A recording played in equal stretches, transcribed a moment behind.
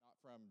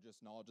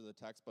just knowledge of the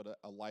text, but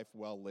a life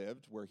well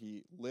lived, where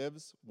he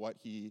lives what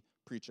he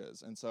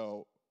preaches. And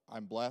so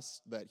I'm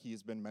blessed that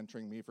he's been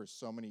mentoring me for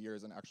so many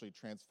years and actually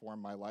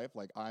transformed my life.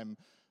 Like, I'm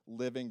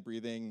living,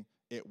 breathing,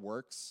 it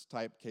works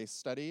type case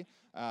study,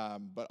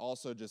 but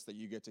also just that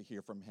you get to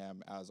hear from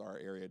him as our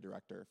area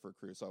director for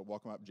Cru. So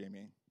welcome up,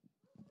 Jamie.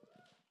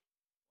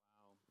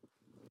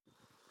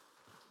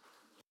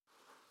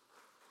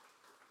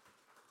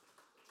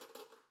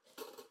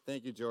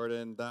 Thank you,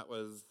 Jordan. That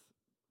was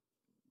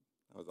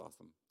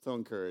awesome. So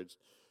encouraged.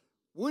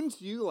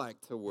 Wouldn't you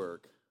like to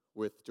work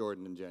with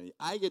Jordan and Jenny?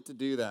 I get to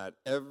do that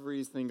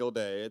every single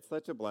day. It's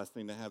such a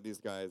blessing to have these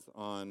guys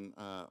on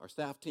our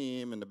staff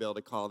team and to be able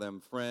to call them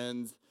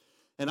friends.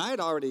 And I had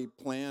already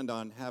planned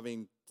on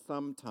having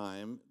some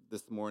time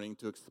this morning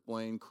to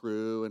explain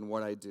Cru and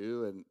what I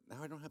do, and now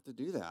I don't have to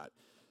do that.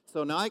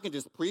 So now I can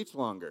just preach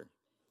longer.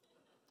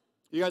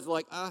 You guys are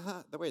like,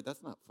 wait,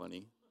 that's not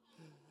funny.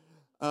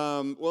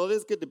 Well, it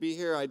is good to be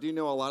here. I do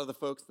know a lot of the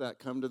folks that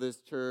come to this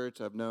church.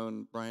 I've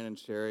known Brian and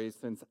Sherry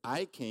since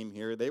I came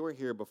here. They were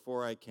here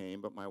before I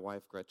came, but my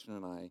wife, Gretchen,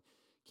 and I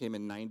came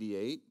in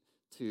 98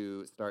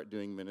 to start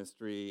doing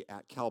ministry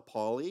at Cal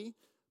Poly.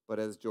 But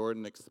as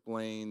Jordan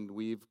explained,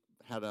 we've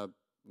had a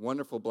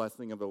wonderful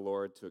blessing of the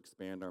Lord to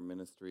expand our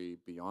ministry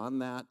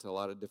beyond that to a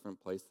lot of different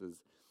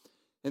places.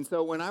 And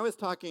so when I was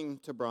talking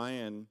to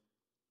Brian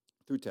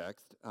through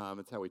text,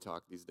 it's how we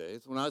talk these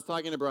days. When I was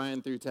talking to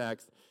Brian through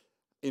text,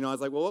 I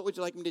was like, well, what would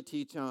you like me to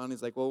teach on?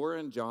 He's like, well, we're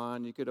in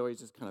John. You could always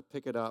just kind of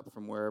pick it up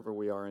from wherever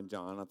we are in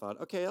John. I thought,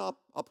 okay, I'll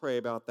pray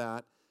about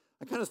that.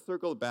 I kind of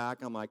circled back.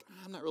 I'm like,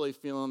 I'm not really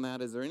feeling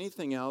that. Is there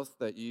anything else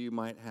that you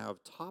might have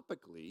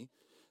topically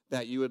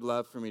that you would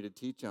love for me to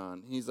teach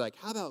on? He's like,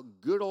 how about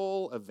good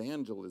old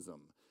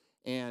evangelism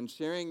and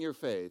sharing your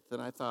faith? And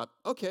I thought,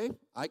 okay,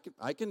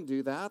 I can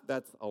do that.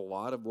 That's a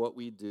lot of what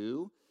we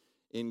do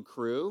in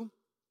Cru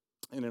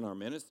and in our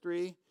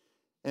ministry.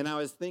 And I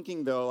was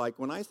thinking, though, like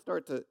when I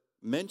start to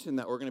mention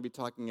that we're going to be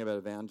talking about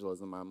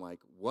evangelism, I'm like,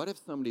 what if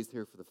somebody's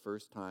here for the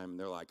first time and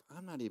they're like,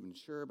 I'm not even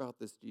sure about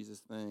this Jesus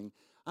thing.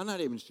 I'm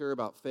not even sure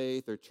about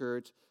faith or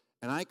church.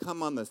 And I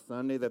come on the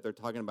Sunday that they're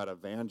talking about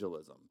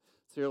evangelism.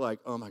 So you're like,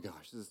 oh my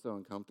gosh, this is so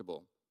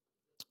uncomfortable.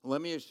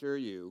 Let me assure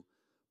you,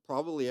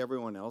 probably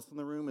everyone else in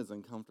the room is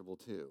uncomfortable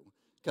too,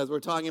 because we're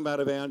talking about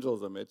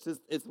evangelism.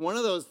 It's one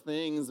of those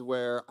things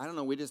where, I don't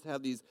know, we just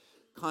have these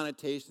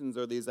connotations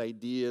or these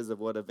ideas of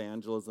what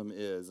evangelism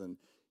is. And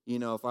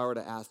if I were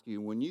to ask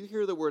you, when you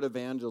hear the word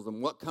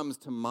evangelism, what comes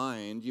to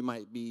mind? You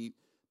might be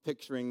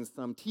picturing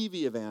some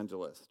TV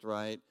evangelist,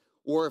 right?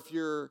 Or if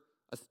you're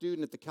a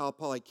student at the Cal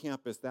Poly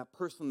campus, that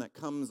person that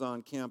comes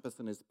on campus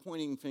and is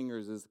pointing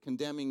fingers, is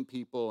condemning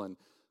people and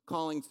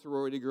calling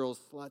sorority girls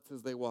sluts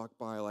as they walk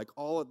by, like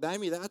all of that. I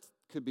mean, that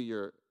could be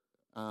your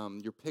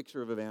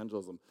picture of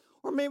evangelism.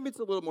 Or maybe it's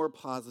a little more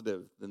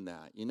positive than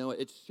that.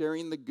 It's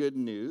sharing the good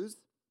news,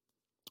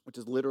 which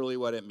is literally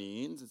what it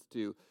means. It's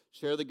to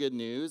share the good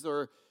news,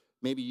 or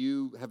maybe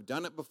you have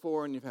done it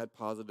before and you've had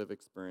positive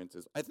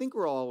experiences. I think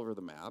we're all over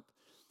the map.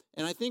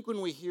 And I think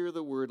when we hear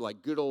the word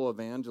like good old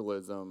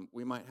evangelism,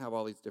 we might have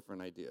all these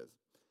different ideas.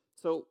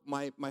 So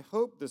my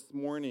hope this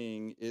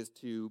morning is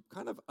to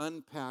kind of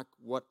unpack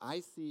what I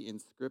see in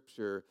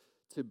Scripture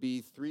to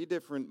be three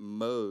different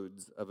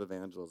modes of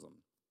evangelism.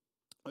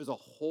 There's a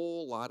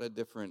whole lot of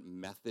different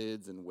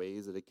methods and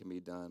ways that it can be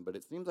done, but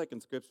it seems like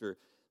in Scripture,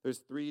 there's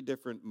three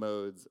different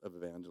modes of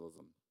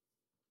evangelism.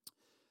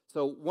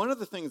 So one of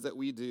the things that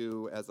we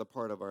do as a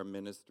part of our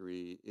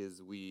ministry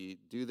is we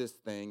do this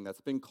thing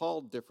that's been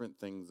called different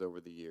things over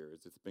the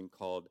years. It's been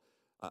called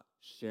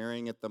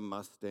sharing at the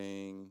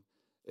Mustang.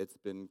 It's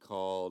been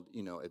called,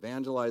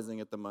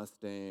 evangelizing at the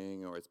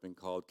Mustang, or it's been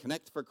called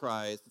Connect for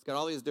Christ. It's got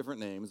all these different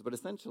names, but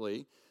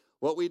essentially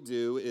what we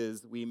do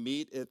is we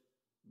meet at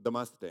the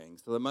Mustang.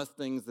 So the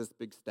Mustang's this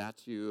big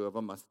statue of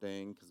a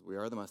Mustang, because we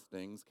are the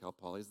Mustangs. Cal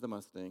Poly's the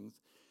Mustangs.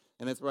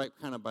 And it's right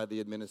kind of by the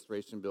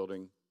administration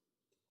building.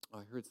 Oh,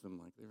 I heard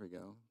there we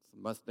go.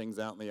 Some Mustangs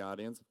out in the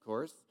audience, of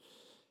course.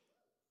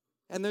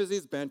 And there's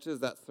these benches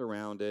that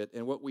surround it.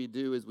 And what we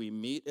do is we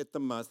meet at the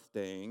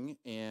Mustang,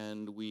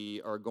 and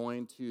we are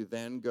going to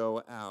then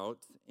go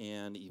out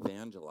and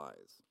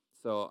evangelize.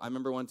 So I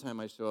remember one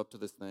time I show up to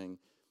this thing,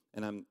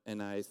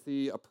 and I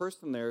see a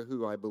person there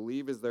who I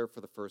believe is there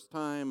for the first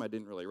time. I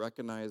didn't really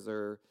recognize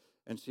her,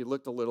 and she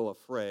looked a little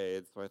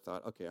afraid. So I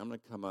thought, okay, I'm going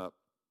to come up,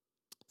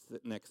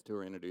 sit next to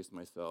her, introduce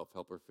myself,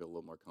 help her feel a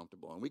little more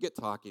comfortable. And we get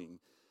talking.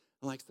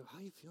 I'm like, so how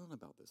are you feeling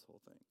about this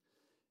whole thing?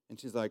 And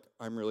she's like,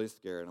 I'm really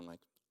scared. I'm like,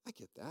 I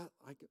get that.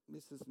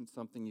 This isn't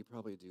something you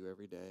probably do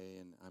every day,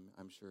 and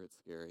I'm sure it's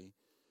scary.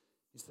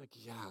 He's like,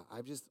 yeah,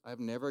 I've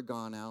never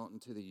gone out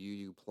into the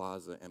UU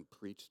Plaza and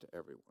preached to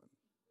everyone.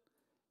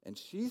 And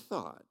she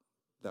thought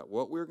that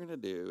what we were going to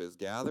do is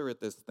gather at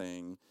this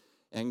thing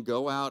and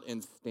go out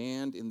and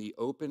stand in the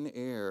open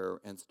air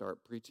and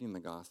start preaching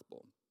the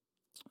gospel.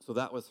 So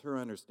that was her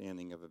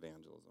understanding of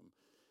evangelism.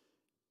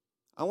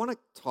 I want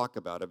to talk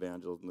about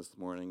evangelism this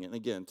morning, and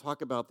again,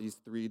 talk about these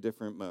three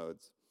different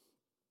modes.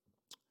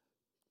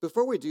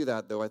 Before we do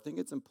that, though, I think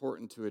it's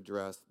important to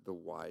address the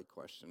why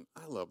question.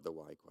 I love the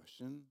why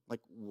question. Like,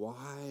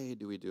 why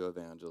do we do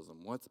evangelism?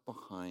 What's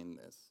behind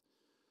this?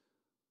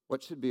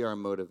 What should be our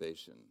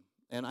motivation?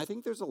 And I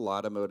think there's a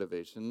lot of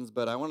motivations,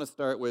 but I want to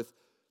start with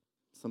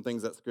some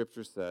things that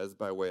Scripture says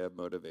by way of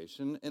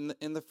motivation.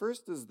 And the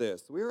first is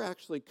this. We're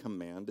actually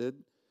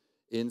commanded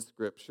in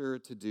Scripture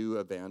to do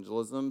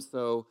evangelism.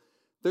 So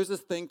there's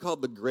this thing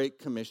called the Great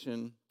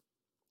Commission.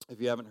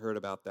 If you haven't heard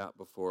about that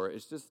before,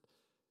 it's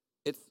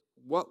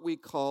what we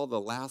call the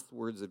last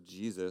words of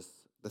Jesus,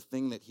 the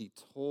thing that he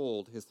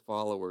told his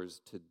followers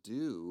to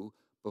do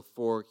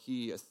before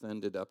he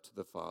ascended up to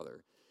the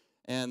Father.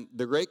 And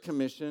the Great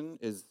Commission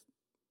is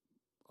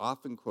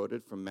often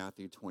quoted from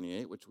Matthew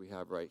 28, which we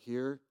have right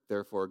here.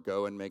 Therefore,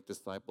 go and make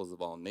disciples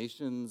of all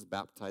nations,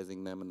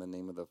 baptizing them in the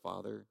name of the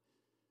Father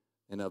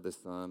and of the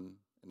Son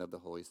and of the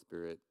Holy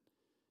Spirit,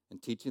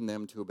 and teaching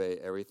them to obey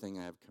everything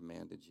I have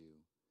commanded you.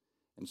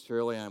 And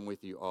surely I am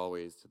with you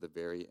always to the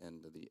very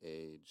end of the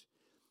age.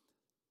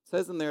 It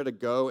says in there to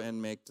go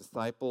and make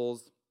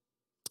disciples.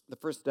 The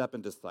first step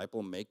in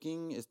disciple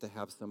making is to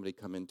have somebody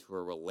come into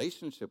a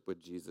relationship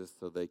with Jesus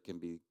so they can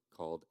be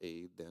called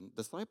a then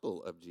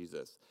disciple of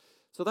Jesus.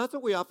 So that's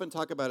what we often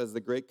talk about as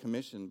the Great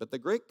Commission. But the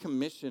Great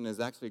Commission is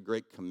actually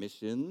Great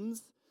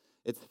Commissions.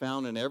 It's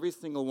found in every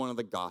single one of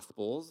the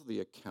Gospels,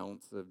 the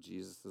accounts of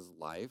Jesus'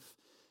 life.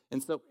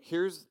 And so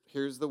here's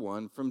the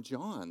one from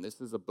John. This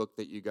is a book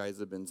that you guys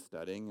have been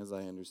studying, as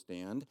I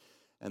understand.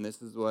 And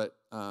this is what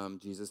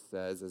Jesus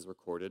says is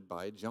recorded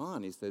by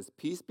John. He says,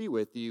 peace be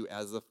with you,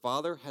 as the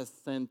Father has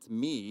sent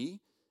me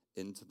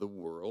into the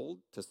world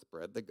to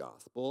spread the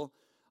gospel,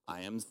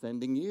 I am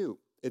sending you.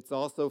 It's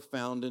also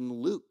found in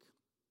Luke,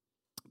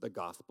 the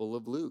Gospel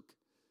of Luke,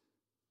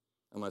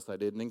 unless I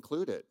didn't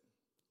include it.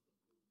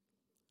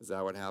 Is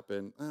that what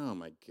happened? Oh,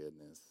 my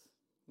goodness.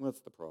 What's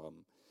the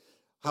problem?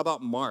 How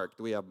about Mark?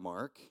 Do we have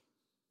Mark?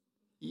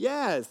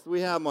 Yes,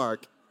 we have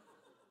Mark.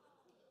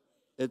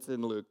 It's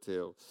in Luke,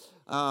 too.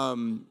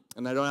 And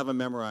I don't have it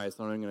memorized,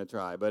 so I'm not going to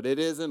try. But it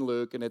is in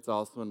Luke, and it's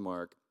also in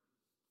Mark.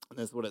 And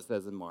this is what it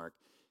says in Mark.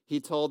 He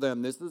told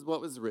them, this is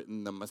what was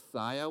written, the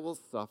Messiah will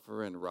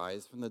suffer and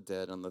rise from the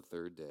dead on the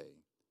third day.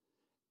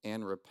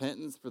 And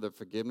repentance for the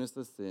forgiveness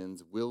of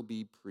sins will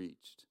be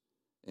preached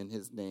in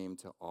his name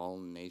to all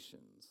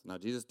nations. Now,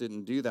 Jesus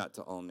didn't do that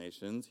to all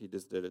nations. He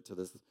just did it to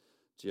this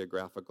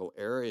geographical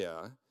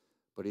area.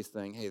 But he's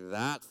saying, hey,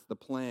 that's the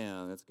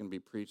plan. It's going to be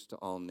preached to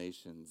all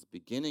nations.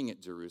 Beginning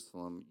at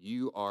Jerusalem,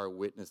 you are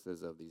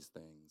witnesses of these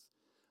things.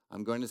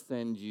 I'm going to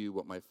send you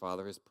what my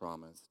Father has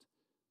promised,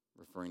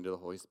 referring to the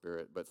Holy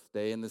Spirit, but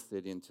stay in the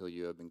city until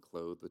you have been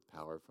clothed with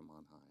power from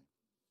on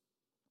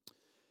high.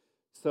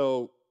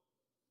 So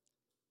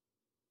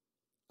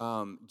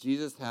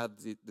Jesus had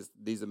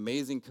these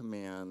amazing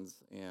commands,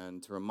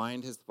 and to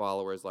remind his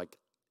followers, like,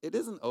 it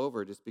isn't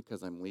over just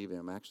because I'm leaving.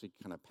 I'm actually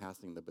kind of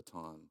passing the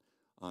baton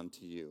on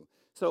to you.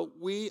 So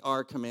we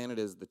are commanded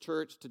as the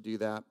church to do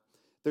that.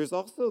 There's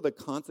also the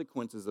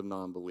consequences of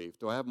non-belief.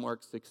 Do I have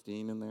Mark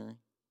 16 in there?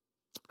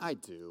 I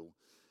do.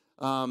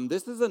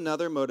 This is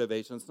another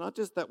motivation. It's not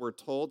just that we're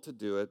told to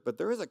do it, but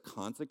there is a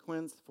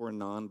consequence for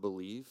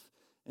non-belief,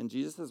 and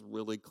Jesus is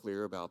really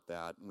clear about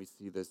that, and we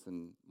see this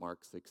in Mark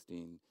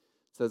 16.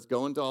 It says,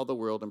 go into all the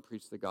world and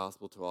preach the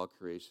gospel to all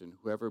creation.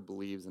 Whoever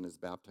believes and is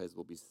baptized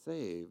will be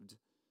saved,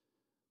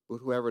 but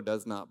whoever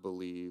does not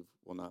believe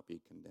will not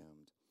be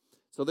condemned.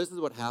 So this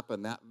is what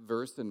happened. That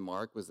verse in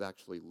Mark was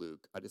actually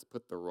Luke. I just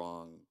put the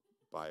wrong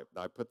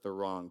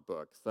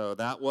book. So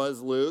that was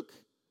Luke.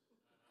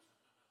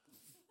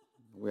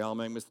 We all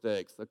make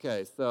mistakes.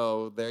 Okay,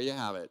 so there you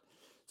have it.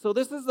 So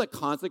this is the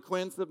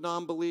consequence of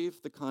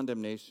non-belief, the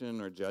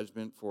condemnation or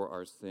judgment for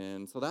our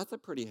sin. So that's a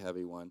pretty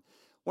heavy one.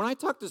 When I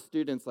talk to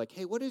students like,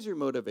 hey, what is your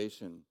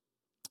motivation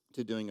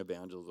to doing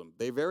evangelism?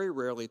 They very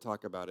rarely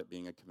talk about it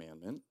being a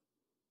commandment.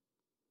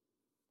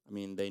 I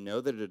mean, they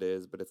know that it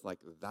is, but it's like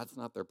that's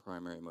not their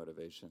primary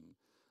motivation.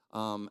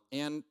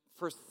 And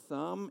for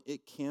some,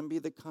 it can be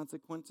the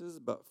consequences,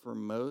 but for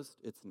most,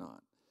 it's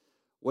not.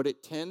 What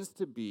it tends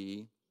to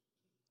be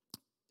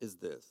is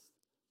this.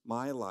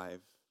 My life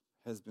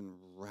has been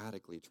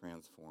radically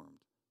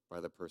transformed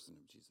by the person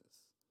of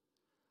Jesus.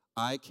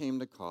 I came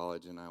to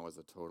college and I was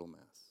a total mess.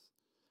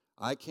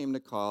 I came to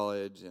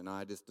college and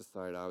I just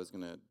decided I was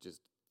going to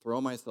just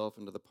throw myself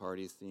into the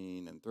party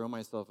scene and throw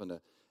myself into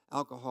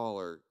alcohol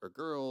or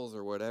girls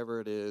or whatever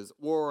it is,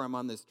 or I'm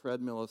on this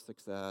treadmill of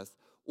success,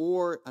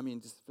 or,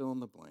 just fill in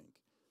the blank.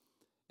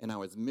 And I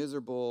was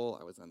miserable.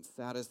 I was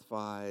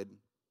unsatisfied.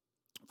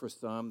 For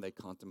some, they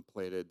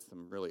contemplated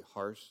some really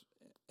harsh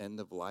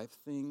end-of-life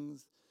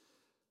things.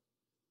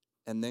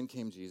 And then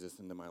came Jesus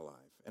into my life.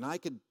 And I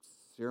could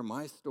share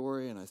my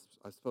story, and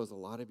I suppose a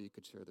lot of you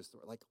could share the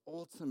story. Like,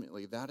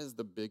 ultimately, that is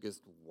the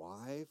biggest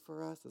why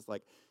for us. It's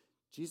like,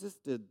 Jesus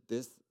did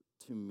this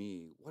to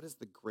me. What is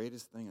the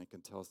greatest thing I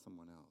can tell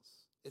someone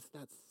else? It's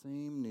that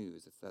same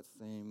news. It's that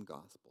same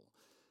gospel.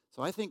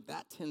 So I think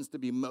that tends to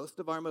be most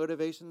of our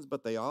motivations,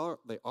 but they all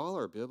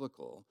are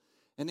biblical.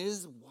 And it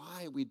is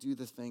why we do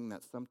the thing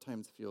that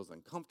sometimes feels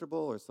uncomfortable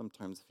or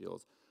sometimes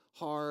feels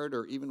hard,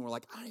 or even we're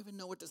like, I don't even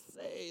know what to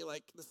say.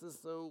 Like, this is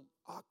so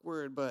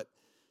awkward, but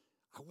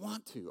I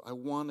want to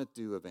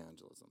do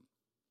evangelism.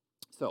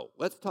 So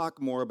let's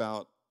talk more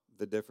about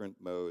the different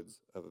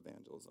modes of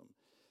evangelism.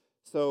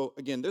 So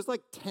again, there's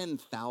like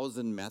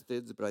 10,000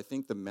 methods, but I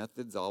think the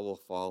methods all will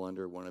fall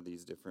under one of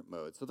these different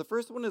modes. So the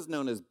first one is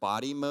known as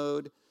body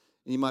mode.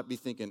 And you might be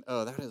thinking,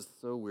 oh, that is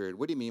so weird.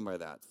 What do you mean by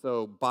that?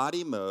 So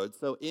body mode,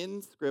 so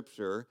in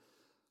Scripture,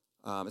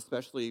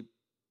 especially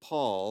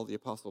Paul, the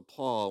Apostle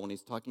Paul, when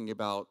he's talking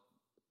about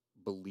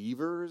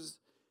believers,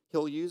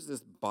 he'll use this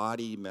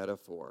body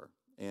metaphor.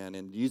 And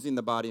in using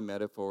the body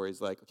metaphor,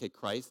 he's like, okay,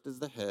 Christ is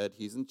the head,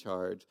 he's in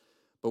charge,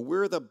 but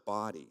we're the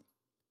body.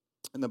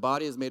 And the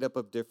body is made up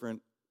of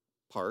different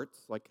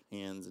parts, like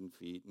hands and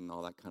feet and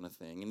all that kind of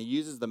thing. And he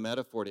uses the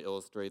metaphor to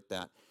illustrate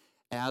that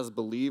as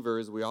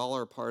believers, we all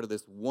are part of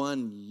this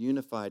one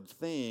unified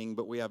thing,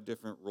 but we have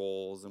different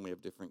roles and we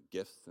have different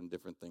gifts and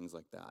different things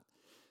like that.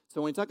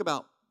 So when we talk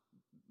about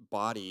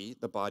body,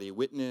 the body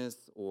witness,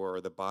 or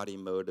the body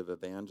mode of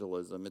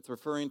evangelism, it's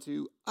referring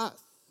to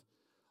us.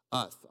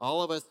 Us.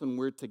 All of us, when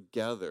we're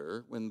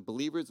together, when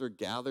believers are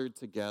gathered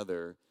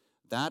together,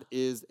 that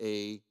is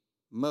a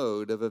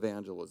mode of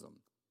evangelism.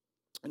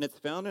 And it's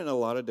found in a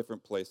lot of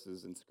different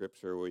places in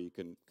Scripture where you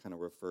can kind of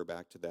refer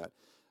back to that.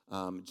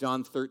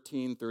 John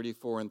 13,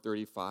 34, and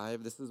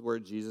 35, this is where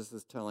Jesus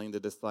is telling the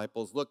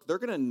disciples, look, they're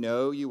going to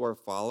know you are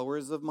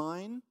followers of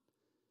mine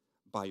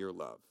by your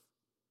love.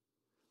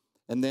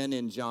 And then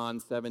in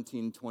John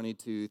 17,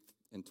 22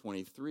 and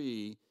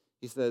 23,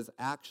 he says,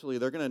 actually,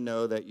 they're going to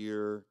know that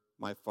you're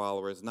my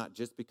followers, not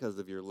just because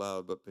of your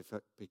love, but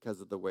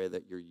because of the way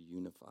that you're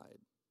unified.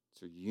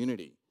 It's your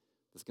unity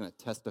that's going to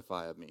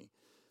testify of me.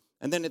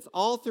 And then it's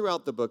all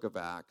throughout the book of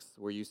Acts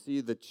where you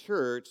see the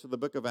church. So the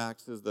book of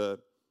Acts is the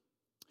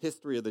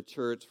history of the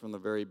church from the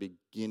very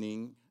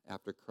beginning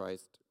after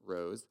Christ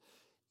rose.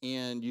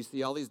 And you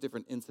see all these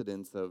different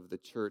incidents of the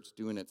church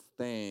doing its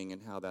thing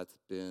and how that's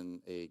been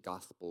a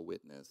gospel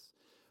witness.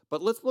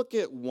 But let's look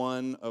at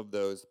one of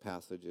those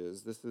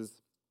passages. This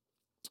is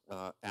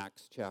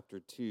Acts chapter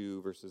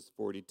 2, verses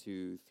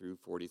 42 through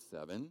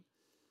 47.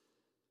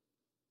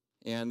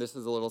 And this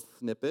is a little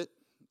snippet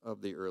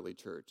of the early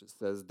church. It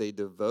says, they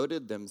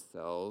devoted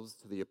themselves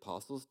to the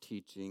apostles'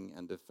 teaching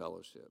and to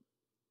fellowship,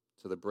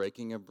 to the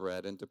breaking of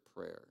bread and to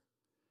prayer.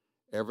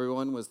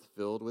 Everyone was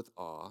filled with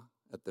awe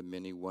at the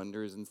many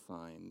wonders and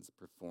signs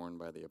performed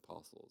by the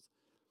apostles.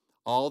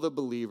 All the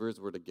believers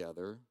were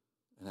together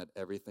and had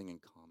everything in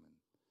common.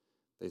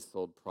 They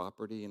sold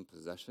property and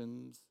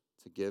possessions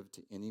to give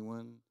to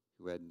anyone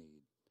who had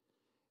need.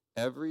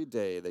 Every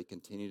day they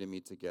continued to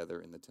meet together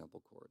in the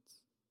temple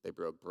courts. They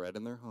broke bread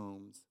in their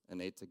homes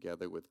and ate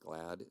together with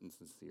glad and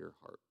sincere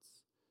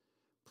hearts,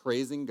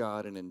 praising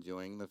God and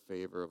enjoying the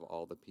favor of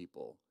all the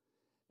people.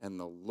 And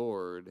the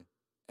Lord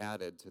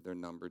added to their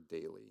number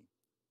daily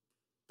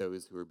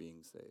those who were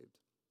being saved.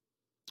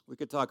 We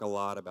could talk a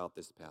lot about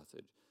this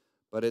passage,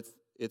 but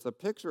it's a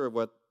picture of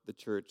what the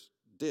church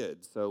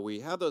did. So we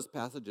have those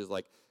passages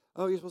like,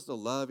 oh, you're supposed to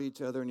love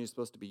each other and you're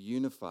supposed to be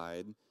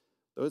unified.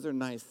 Those are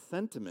nice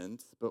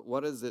sentiments, but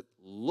what does it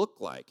look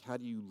like? How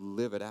do you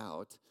live it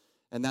out?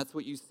 And that's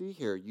what you see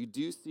here. You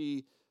do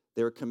see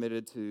they were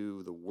committed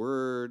to the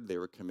word. They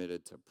were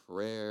committed to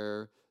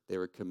prayer. They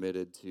were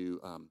committed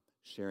to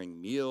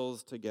sharing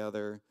meals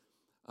together.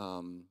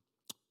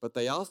 But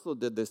they also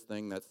did this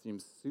thing that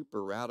seems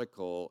super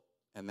radical,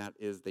 and that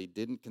is they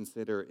didn't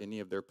consider any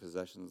of their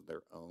possessions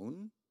their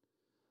own,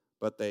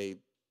 but they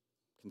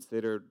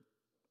considered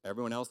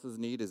everyone else's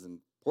need as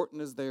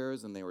important as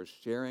theirs, and they were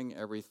sharing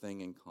everything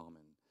in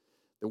common.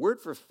 The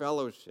word for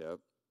fellowship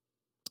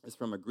is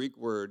from a Greek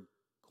word,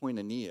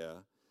 koinonia,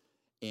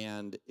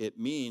 and it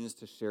means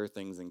to share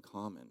things in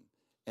common.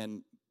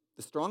 And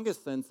the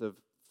strongest sense of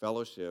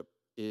fellowship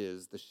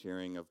is the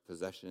sharing of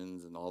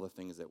possessions and all the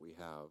things that we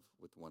have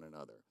with one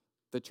another.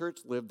 The church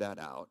lived that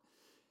out,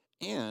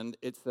 and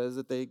it says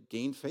that they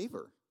gained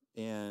favor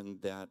and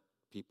that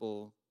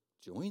people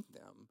joined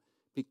them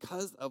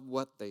because of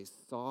what they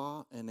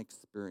saw and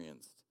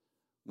experienced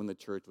when the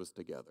church was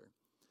together.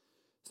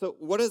 So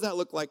what does that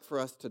look like for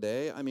us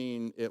today? I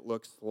mean, it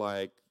looks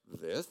like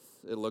this.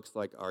 It looks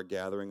like our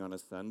gathering on a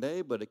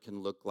Sunday, but it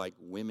can look like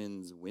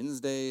Women's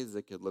Wednesdays.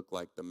 It could look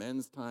like the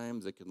men's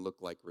times. It can look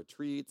like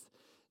retreats.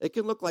 It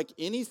can look like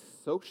any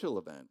social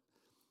event,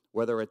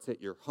 whether it's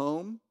at your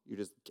home, you're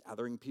just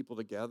gathering people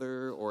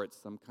together, or it's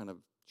some kind of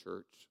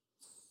church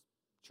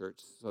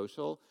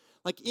social.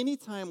 Like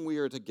anytime we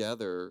are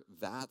together,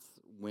 that's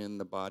when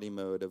the body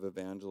mode of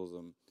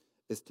evangelism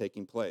is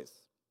taking place.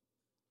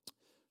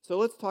 So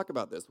let's talk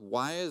about this.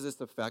 Why is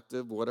this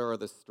effective? What are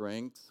the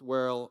strengths?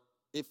 Well,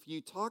 if you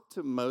talk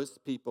to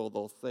most people,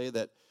 they'll say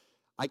that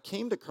I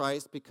came to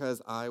Christ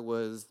because I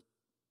was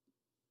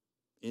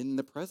in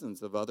the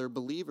presence of other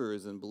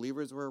believers, and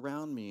believers were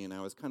around me, and I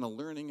was kind of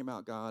learning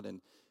about God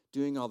and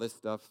doing all this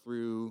stuff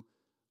through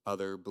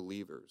other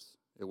believers.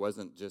 It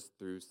wasn't just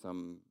through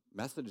some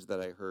message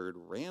that I heard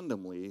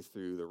randomly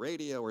through the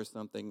radio or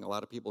something. A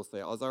lot of people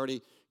say I was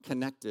already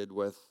connected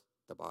with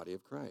the body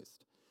of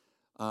Christ.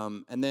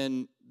 And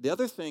then the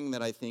other thing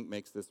that I think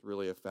makes this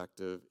really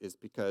effective is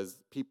because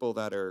people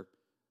that are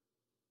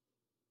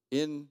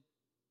in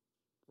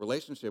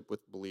relationship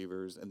with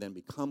believers and then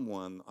become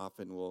one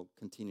often will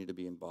continue to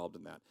be involved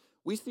in that.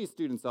 We see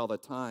students all the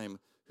time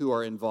who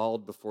are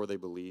involved before they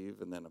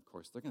believe, and then, of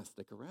course, they're going to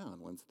stick around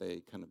once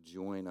they kind of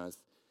join us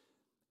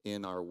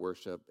in our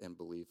worship and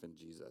belief in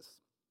Jesus.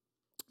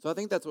 So I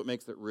think that's what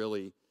makes it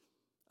really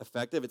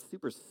effective. It's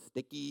super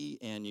sticky,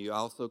 and you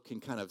also can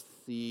kind of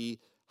see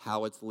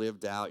how it's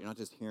lived out. You're not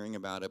just hearing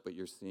about it, but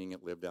you're seeing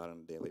it lived out on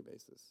a daily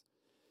basis.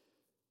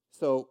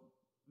 So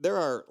there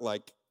are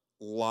like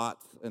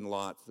lots and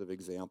lots of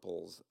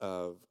examples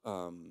of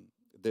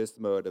this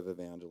mode of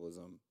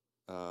evangelism.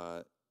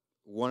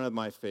 One of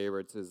my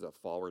favorites is a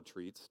fall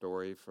retreat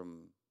story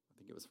from, I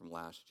think it was from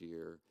last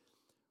year,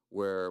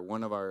 where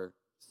one of our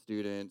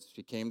students,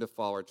 she came to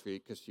fall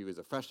retreat because she was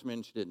a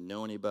freshman. She didn't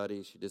know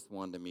anybody. She just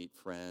wanted to meet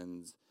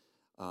friends,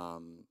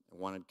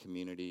 wanted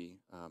community.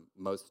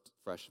 Most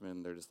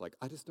freshmen, they're just like,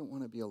 I just don't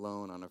want to be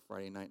alone on a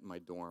Friday night in my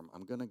dorm.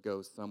 I'm going to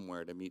go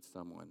somewhere to meet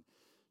someone.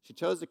 She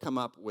chose to come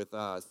up with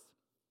us,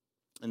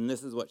 and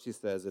this is what she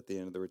says at the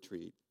end of the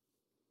retreat.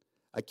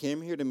 I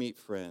came here to meet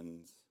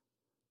friends,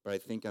 but I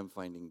think I'm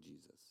finding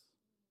Jesus.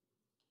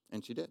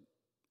 And she did.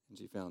 And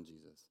she found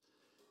Jesus.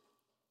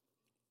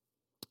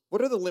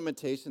 What are the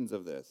limitations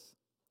of this?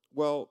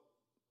 Well,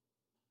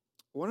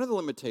 one of the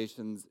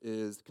limitations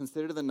is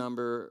consider the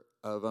number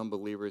of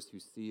unbelievers who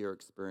see or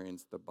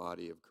experience the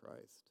body of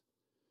Christ.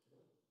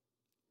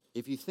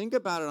 If you think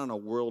about it on a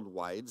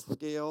worldwide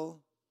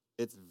scale,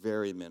 it's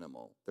very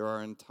minimal. There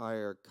are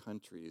entire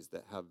countries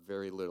that have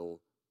very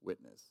little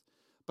witness.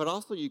 But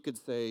also you could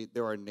say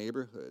there are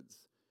neighborhoods,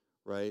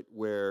 right,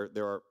 where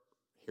there are,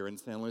 here in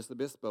San Luis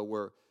Obispo,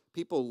 where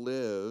people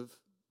live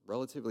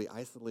relatively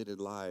isolated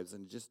lives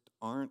and just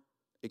aren't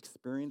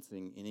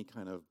experiencing any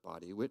kind of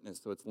body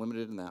witness. So it's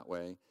limited in that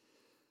way.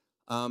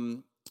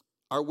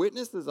 Our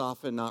witness is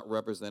often not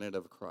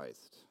representative of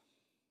Christ.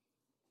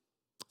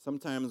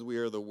 Sometimes we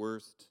are the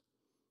worst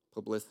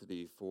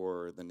publicity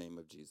for the name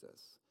of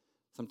Jesus.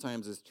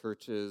 Sometimes as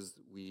churches,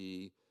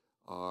 we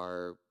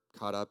are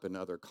caught up in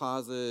other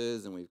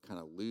causes and we kind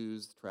of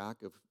lose track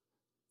of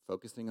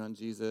focusing on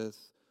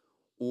Jesus.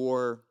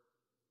 Or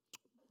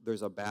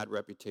there's a bad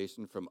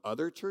reputation from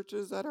other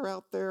churches that are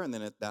out there, and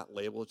then that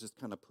label is just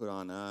kind of put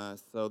on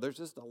us. So there's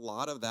just a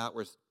lot of that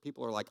where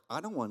people are like, I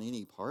don't want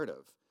any part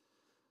of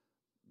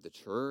the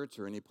church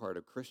or any part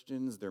of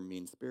Christians. They're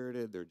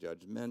mean-spirited, they're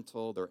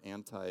judgmental, they're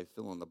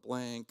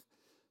anti-fill-in-the-blank.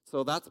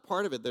 So that's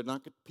part of it.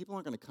 People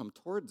aren't going to come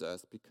towards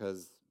us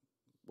because,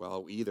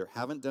 well, we either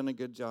haven't done a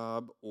good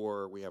job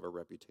or we have a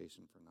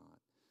reputation for not.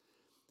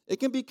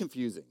 It can be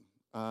confusing.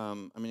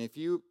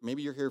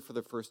 Maybe you're here for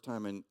the first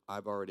time and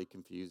I've already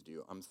confused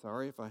you. I'm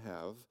sorry if I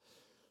have.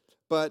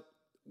 But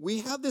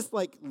we have this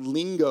like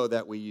lingo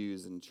that we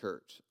use in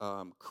church.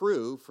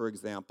 Cru, for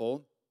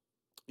example,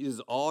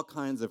 uses all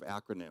kinds of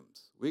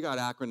acronyms. We got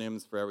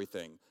acronyms for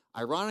everything.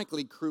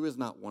 Ironically, Cru is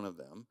not one of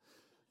them.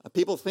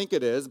 People think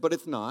it is, but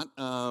it's not.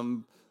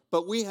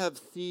 But we have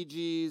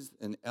CGs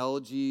and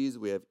LGs,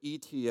 we have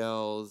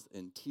ETLs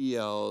and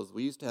TLs.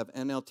 We used to have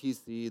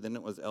NLTC, then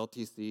it was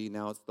LTC,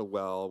 now it's the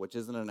WELL, which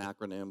isn't an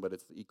acronym, but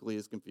it's equally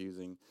as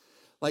confusing.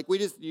 Like, we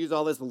just use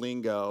all this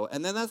lingo.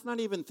 And then that's not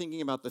even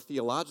thinking about the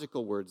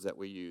theological words that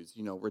we use,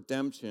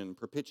 redemption,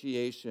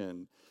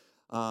 propitiation,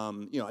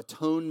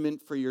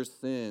 atonement for your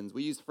sins.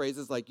 We use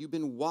phrases like, you've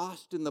been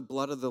washed in the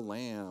blood of the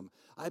Lamb.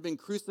 I've been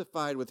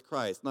crucified with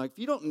Christ. Now, if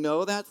you don't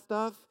know that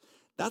stuff,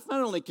 that's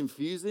not only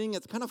confusing,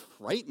 it's kind of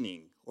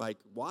frightening. Like,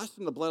 washed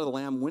in the blood of the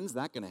Lamb, when's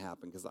that going to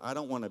happen? Because I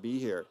don't want to be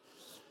here.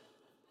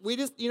 We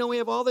just, we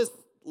have all this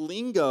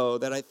lingo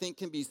that I think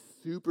can be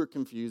super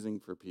confusing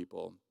for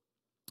people,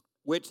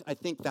 which I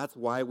think that's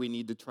why we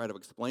need to try to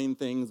explain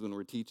things when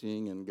we're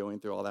teaching and going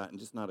through all that and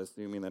just not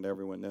assuming that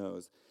everyone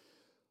knows.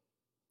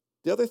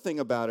 The other thing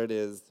about it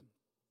is,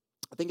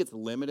 I think it's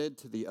limited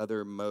to the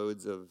other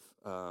modes of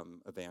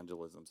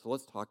evangelism. So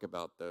let's talk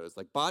about those.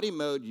 Like, body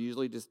mode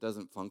usually just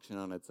doesn't function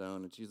on its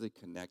own. It's usually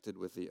connected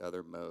with the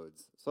other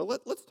modes. So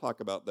let's talk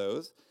about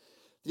those.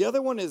 The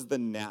other one is the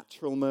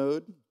natural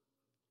mode.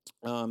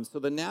 So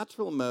the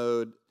natural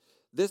mode,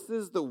 this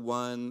is the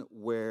one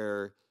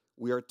where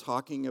we are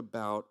talking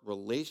about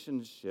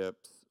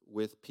relationships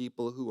with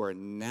people who are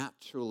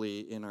naturally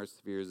in our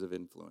spheres of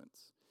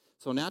influence.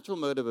 So natural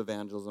mode of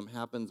evangelism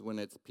happens when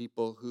it's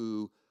people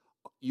who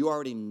you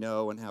already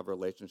know and have a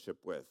relationship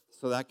with.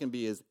 So that can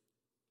be as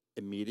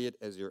immediate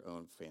as your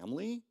own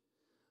family,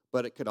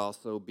 but it could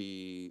also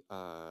be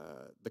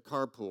the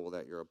carpool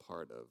that you're a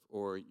part of,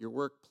 or your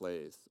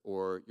workplace,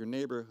 or your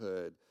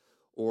neighborhood,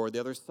 or the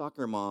other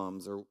soccer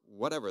moms, or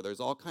whatever. There's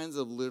all kinds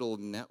of little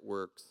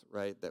networks,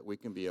 right, that we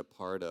can be a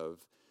part of,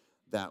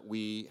 that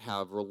we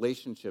have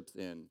relationships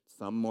in,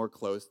 some more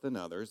close than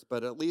others,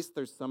 but at least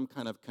there's some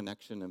kind of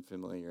connection and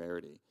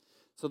familiarity.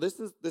 So this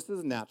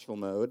is natural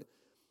mode.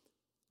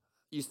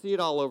 You see it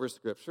all over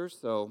Scripture.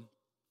 So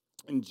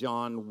in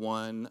John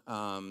 1,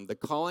 the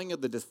calling of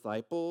the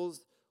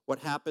disciples what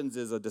happens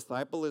is a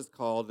disciple is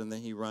called, and then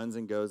he runs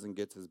and goes and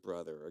gets his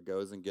brother or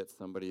goes and gets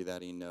somebody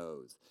that he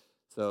knows.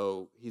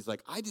 So he's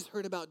like, I just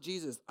heard about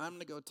Jesus. I'm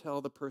going to go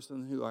tell the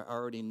person who I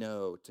already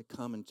know to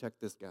come and check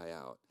this guy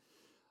out.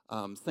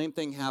 Same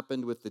thing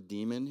happened with the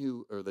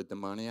demon or the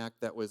demoniac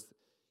that was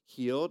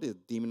healed. The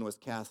demon was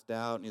cast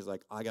out, and he's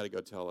like, I got to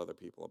go tell other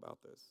people about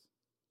this,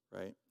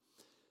 right?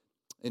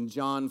 In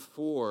John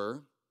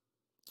 4,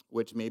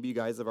 which maybe you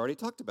guys have already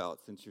talked about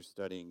since you're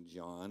studying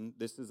John,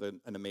 this is an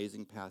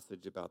amazing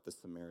passage about the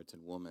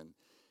Samaritan woman.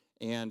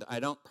 And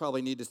I don't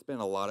probably need to spend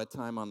a lot of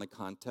time on the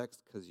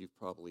context because you've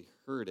probably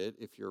heard it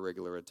if you're a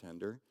regular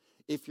attender.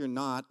 If you're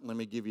not, let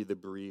me give you the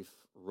brief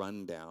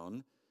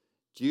rundown.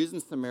 Jews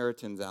and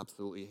Samaritans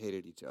absolutely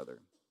hated each other.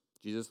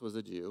 Jesus was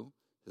a Jew.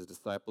 His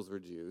disciples were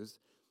Jews.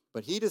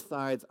 But he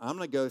decides, I'm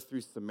going to go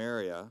through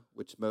Samaria,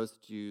 which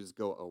most Jews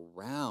go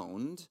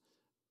around.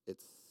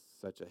 It's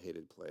such a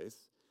hated place.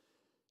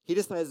 He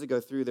decides to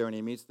go through there, and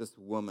he meets this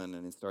woman,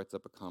 and he starts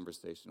up a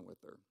conversation with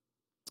her.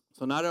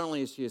 So not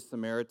only is she a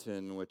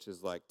Samaritan, which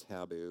is like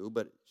taboo,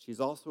 but she's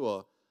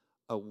also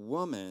a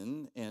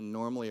woman, and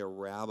normally a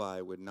rabbi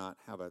would not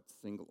have a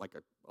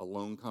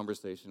lone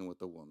conversation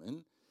with a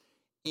woman.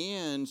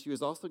 And she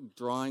was also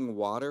drawing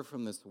water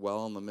from this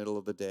well in the middle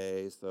of the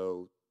day,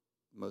 so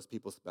most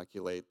people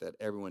speculate that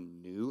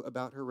everyone knew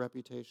about her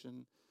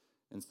reputation,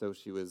 and so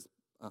she was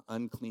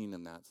unclean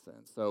in that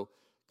sense. So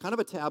kind of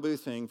a taboo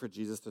thing for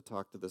Jesus to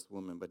talk to this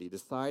woman, but he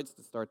decides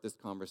to start this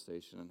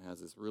conversation and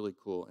has this really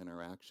cool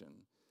interaction.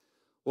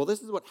 Well,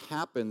 this is what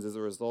happens as a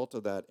result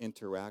of that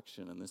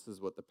interaction, and this is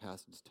what the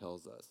passage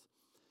tells us.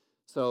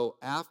 So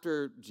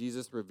after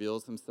Jesus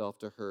reveals himself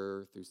to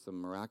her through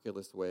some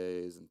miraculous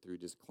ways and through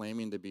just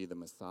claiming to be the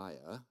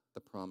Messiah,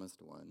 the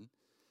promised one,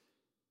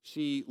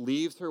 she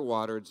leaves her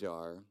water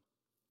jar,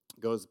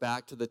 goes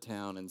back to the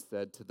town, and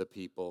said to the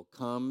people,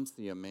 "Come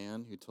see a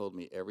man who told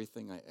me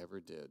everything I ever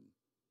did.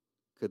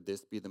 Could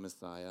this be the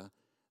Messiah?"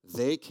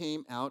 They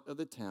came out of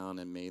the town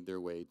and made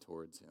their way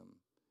towards him.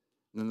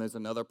 And then there's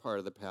another part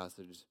of the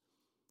passage.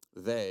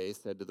 They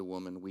said to the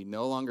woman, "We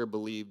no longer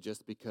believe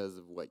just because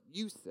of what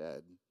you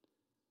said.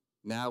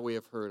 Now we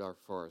have heard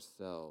for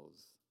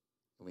ourselves,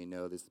 and we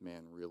know this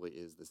man really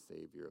is the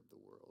Savior of the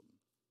world."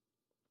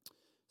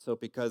 So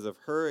because of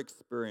her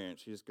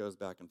experience, she just goes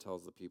back and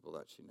tells the people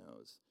that she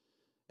knows.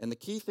 And the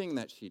key thing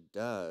that she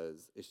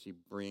does is she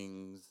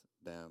brings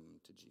them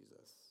to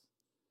Jesus.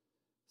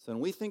 So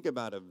when we think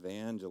about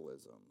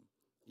evangelism,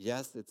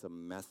 yes, it's a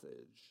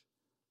message,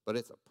 but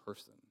it's a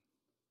person,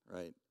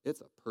 right?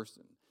 It's a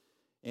person.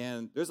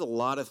 And there's a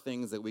lot of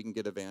things that we can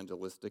get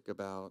evangelistic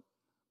about,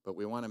 but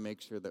we want to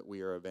make sure that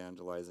we are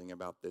evangelizing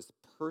about this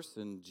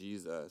person,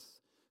 Jesus,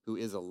 who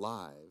is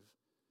alive,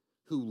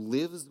 who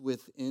lives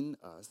within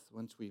us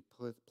once we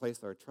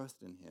place our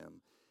trust in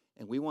him,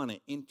 and we want to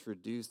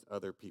introduce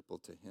other people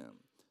to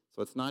him.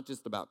 So it's not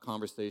just about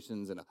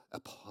conversations and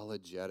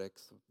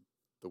apologetics,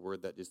 the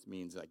word that just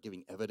means like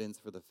giving evidence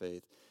for the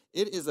faith.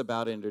 It is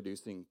about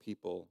introducing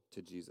people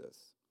to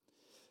Jesus.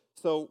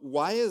 So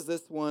why is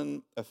this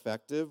one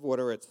effective? What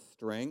are its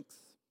strengths?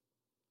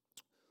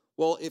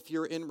 Well, if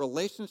you're in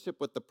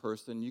relationship with the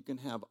person, you can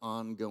have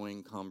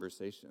ongoing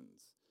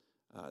conversations.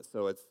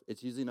 So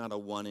it's usually not a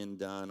one and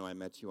done, or I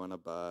met you on a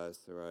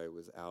bus, or I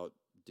was out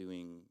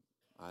doing,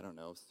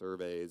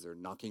 surveys or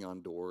knocking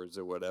on doors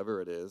or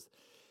whatever it is.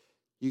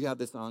 You have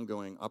this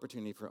ongoing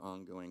opportunity for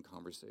ongoing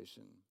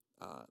conversation.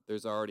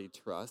 There's already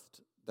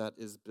trust that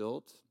is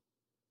built,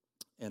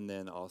 and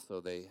then also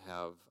they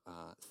have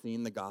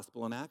seen the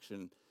gospel in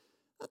action.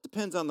 That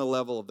depends on the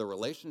level of the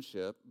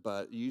relationship,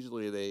 but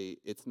usually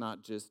it's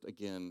not just,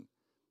 again,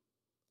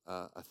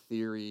 a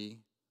theory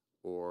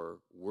or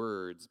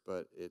words,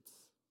 but it's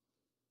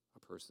a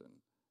person.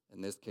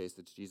 In this case,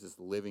 it's Jesus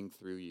living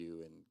through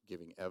you and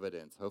giving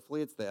evidence.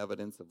 Hopefully it's the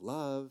evidence of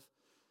love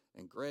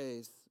and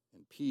grace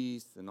and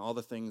peace and all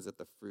the things that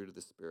the fruit of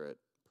the Spirit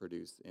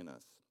produce in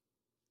us.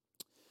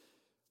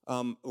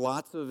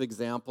 Lots of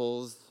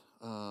examples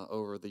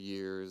over the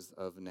years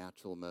of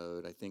natural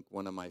mode. I think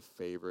one of my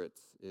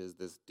favorites is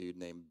this dude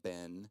named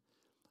Ben.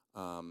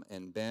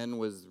 And Ben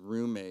was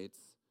roommates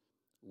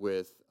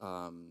with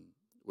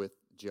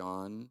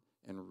John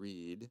and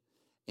Reed.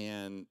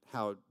 And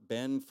how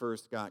Ben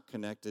first got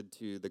connected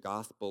to the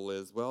gospel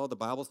is, well, the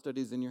Bible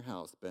study's in your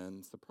house,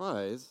 Ben.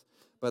 Surprise.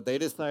 But they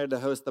decided to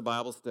host the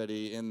Bible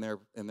study in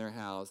their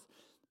house.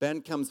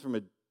 Ben comes from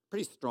a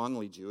pretty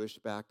strongly Jewish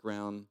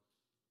background,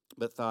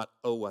 but thought,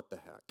 oh, what the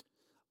heck.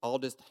 I'll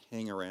just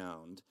hang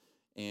around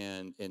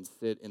and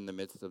sit in the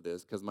midst of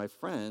this because my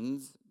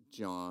friends,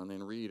 John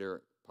and Reed,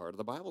 are part of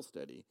the Bible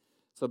study.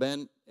 So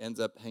Ben ends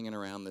up hanging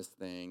around this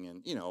thing,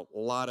 and, a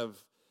lot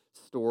of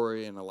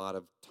story and a lot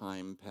of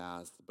time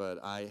passed, but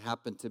I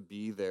happened to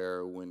be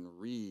there when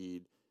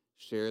Reed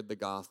shared the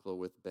gospel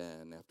with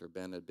Ben after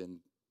Ben had been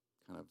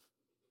kind of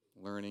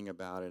learning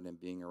about it and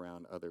being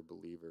around other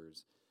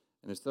believers.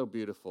 And it's so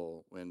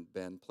beautiful when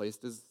Ben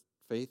placed his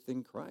faith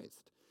in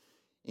Christ.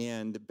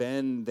 And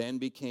Ben then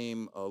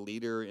became a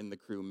leader in the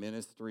crew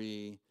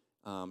ministry.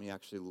 He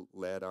actually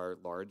led our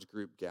large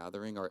group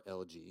gathering, our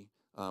LG,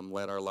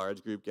 led our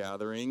large group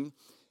gathering.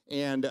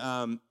 And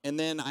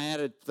then I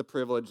had the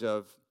privilege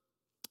of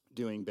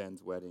doing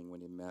Ben's wedding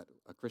when he met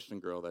a Christian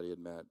girl that he had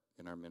met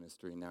in our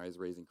ministry. Now he's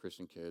raising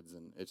Christian kids,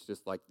 and it's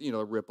just like,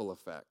 the ripple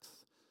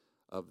effects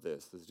of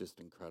this is just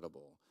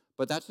incredible.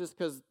 But that's just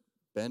because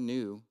Ben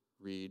knew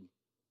Reed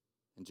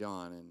and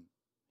John, and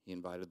he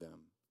invited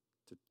them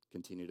to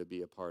continue to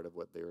be a part of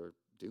what they were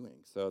doing.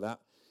 So that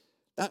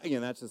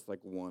again, that's just like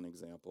one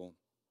example.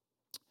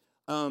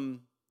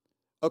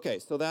 Okay,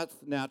 so that's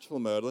natural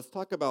mode. Let's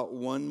talk about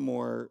one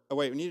more. Oh,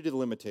 wait, we need to do the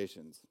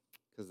limitations,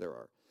 because there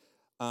are.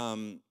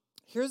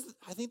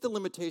 I think the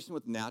limitation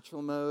with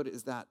natural mode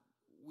is that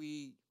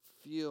we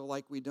feel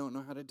like we don't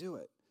know how to do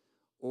it,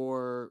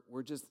 or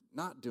we're just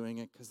not doing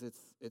it because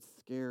it's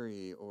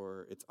scary,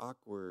 or it's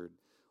awkward,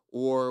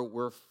 or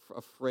we're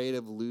afraid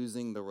of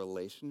losing the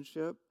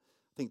relationship.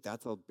 I think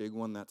that's a big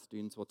one that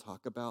students will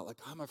talk about. Like,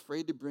 I'm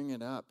afraid to bring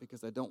it up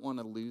because I don't want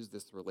to lose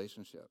this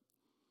relationship.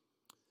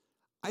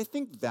 I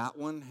think that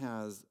one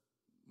has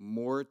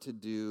more to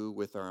do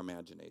with our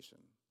imagination.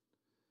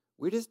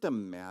 We just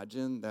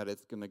imagine that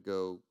it's going to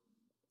go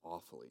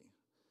awfully.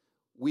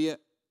 We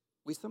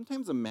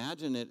sometimes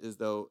imagine it as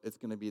though it's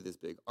going to be this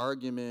big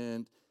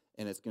argument,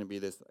 and it's going to be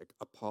this like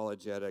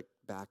apologetic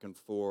back and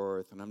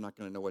forth, and I'm not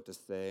going to know what to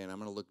say, and I'm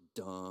going to look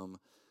dumb.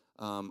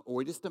 Or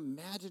we just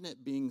imagine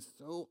it being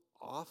so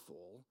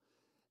awful,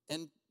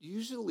 and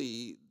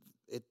usually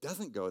it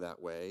doesn't go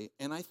that way.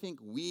 And I think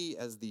we,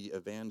 as the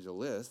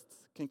evangelists,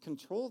 can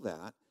control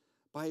that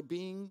by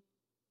being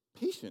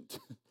patient,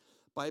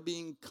 by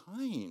being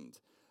kind,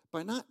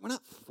 we're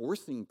not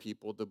forcing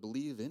people to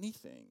believe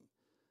anything,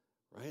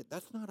 right?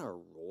 That's not our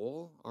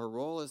role. Our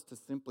role is to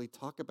simply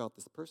talk about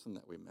this person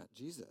that we met,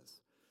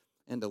 Jesus,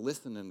 and to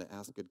listen and to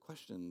ask good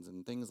questions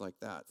and things like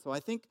that. So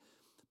I think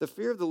the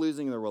fear of the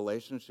losing of the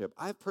relationship,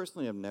 I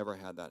personally have never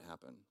had that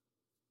happen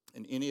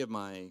in any of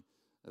my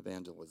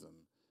evangelism.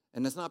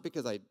 And it's not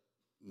because I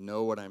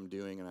know what I'm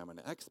doing and I'm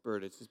an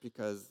expert. It's just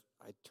because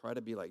I try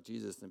to be like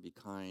Jesus and be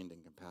kind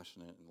and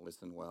compassionate and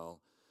listen well.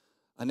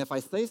 And if I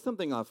say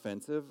something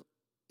offensive,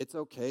 it's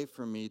okay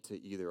for me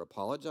to either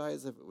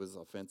apologize if it was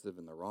offensive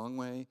in the wrong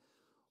way,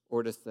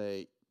 or to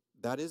say,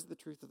 that is the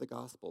truth of the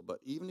gospel, but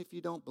even if you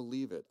don't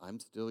believe it, I'm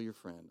still your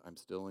friend. I'm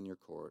still in your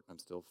court. I'm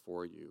still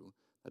for you.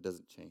 That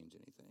doesn't change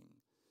anything.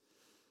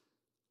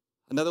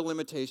 Another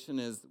limitation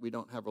is we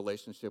don't have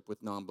relationship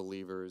with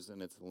non-believers,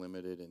 and it's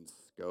limited in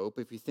scope.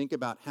 If you think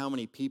about how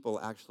many people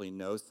actually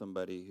know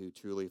somebody who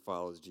truly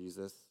follows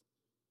Jesus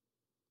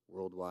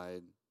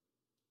worldwide,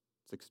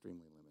 it's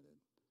extremely limited.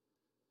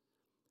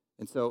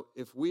 And so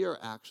if we are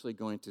actually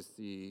going to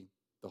see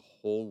the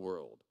whole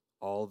world,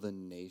 all the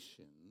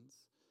nations,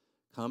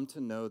 come to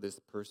know this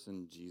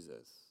person,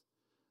 Jesus,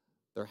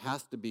 there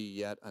has to be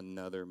yet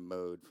another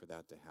mode for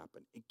that to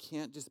happen. It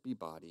can't just be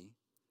body,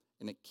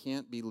 and it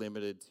can't be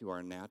limited to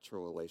our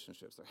natural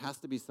relationships. There has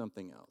to be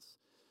something else.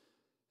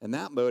 And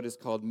that mode is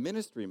called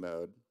ministry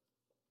mode,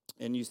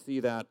 and you see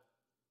that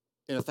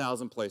in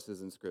 1,000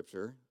 places in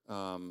Scripture.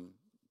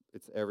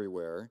 It's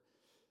everywhere.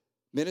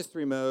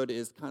 Ministry mode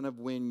is kind of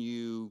when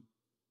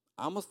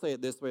I almost say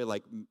it this way,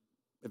 like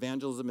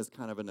evangelism is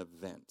kind of an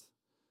event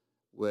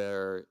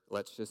where,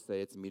 let's just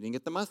say it's meeting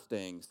at the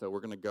Mustang. So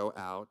we're going to go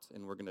out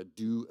and we're going to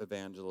do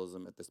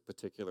evangelism at this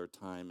particular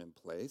time and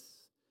place,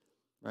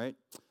 right?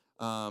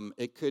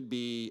 It could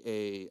be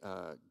a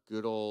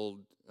good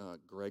old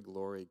Greg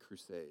Laurie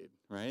crusade,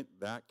 right?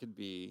 That could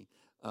be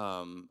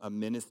a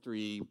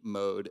ministry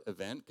mode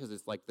event because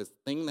it's like this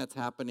thing that's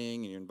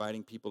happening and you're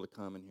inviting people to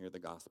come and hear the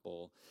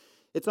gospel.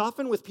 It's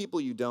often with people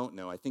you don't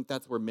know. I think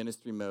that's where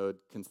ministry mode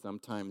can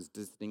sometimes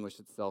distinguish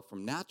itself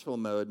from natural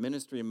mode.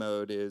 Ministry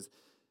mode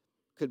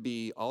could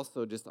be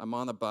also just I'm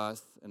on a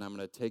bus and I'm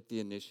going to take the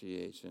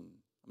initiative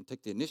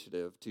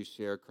to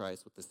share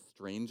Christ with a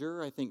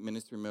stranger. I think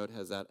ministry mode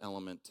has that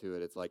element to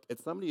it. It's like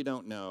it's somebody you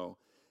don't know,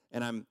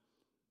 and I'm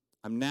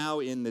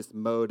now in this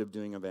mode of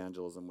doing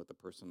evangelism with a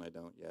person I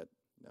don't yet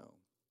know.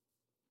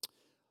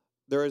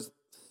 There's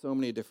so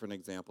many different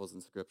examples in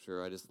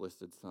Scripture. I just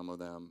listed some of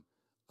them.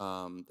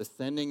 The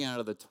sending out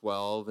of the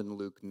 12 in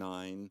Luke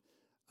 9,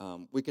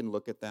 we can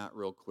look at that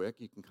real quick.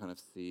 You can kind of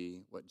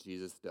see what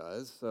Jesus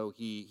does. So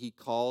he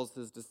calls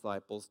his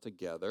disciples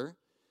together,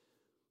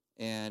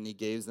 and he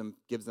gives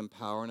them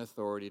power and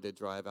authority to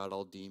drive out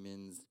all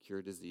demons,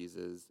 cure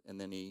diseases, and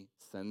then he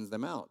sends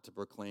them out to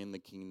proclaim the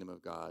kingdom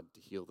of God, to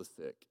heal the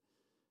sick.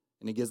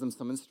 And he gives them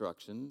some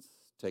instructions.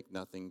 Take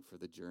nothing for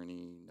the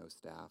journey, no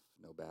staff,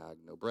 no bag,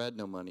 no bread,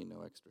 no money,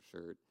 no extra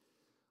shirt.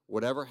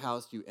 Whatever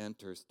house you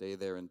enter, stay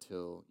there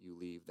until you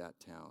leave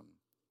that town.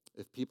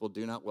 If people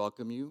do not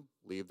welcome you,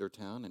 leave their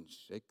town and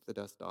shake the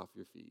dust off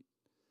your feet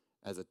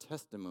as a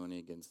testimony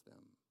against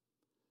them.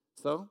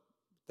 So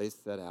they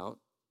set out,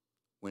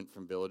 went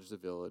from village to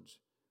village,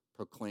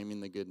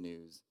 proclaiming the good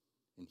news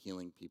and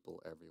healing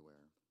people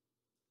everywhere.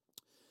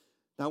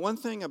 Now, one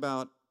thing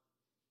about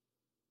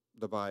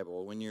the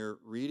Bible, when you're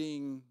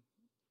reading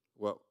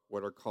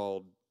what are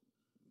called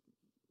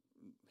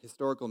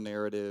historical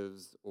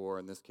narratives, or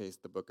in this case,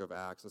 the book of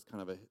Acts is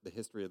kind of the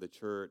history of the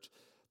church.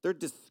 They're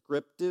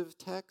descriptive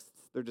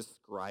texts. They're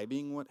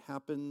describing what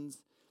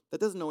happens. That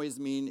doesn't always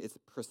mean it's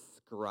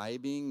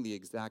prescribing the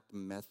exact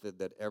method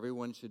that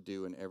everyone should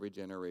do in every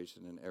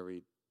generation and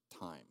every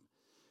time.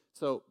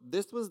 So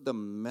this was the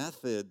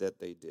method that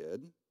they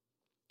did,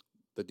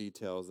 the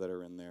details that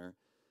are in there.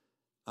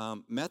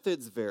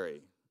 Methods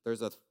vary.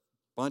 There's a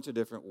bunch of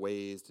different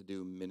ways to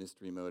do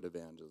ministry mode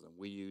evangelism.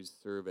 We use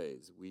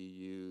surveys. We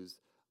use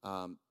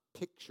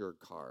picture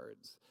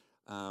cards.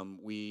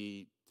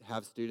 We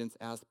have students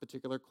ask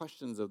particular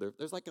questions of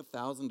there's like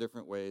 1,000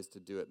 different ways to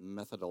do it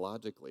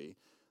methodologically.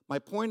 My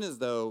point is,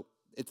 though,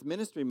 it's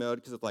ministry mode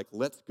because it's like,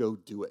 let's go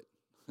do it.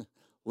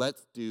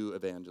 Let's do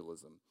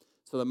evangelism.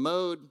 So the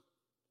mode,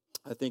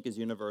 I think, is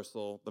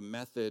universal. The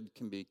method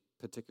can be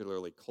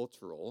particularly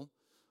cultural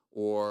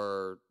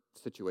or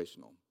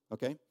situational,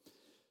 okay?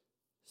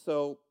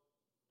 So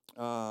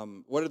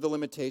what are the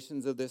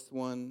limitations of this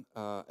one?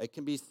 It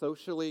can be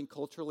socially and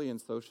culturally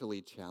and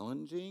socially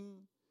challenging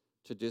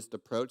to just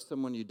approach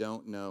someone you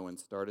don't know and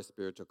start a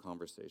spiritual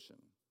conversation,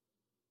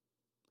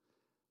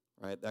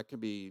 right? That can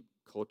be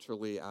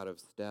culturally out of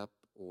step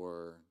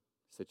or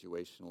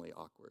situationally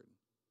awkward.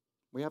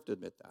 We have to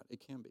admit that.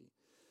 It can be.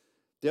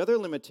 The other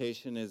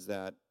limitation is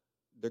that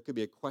there could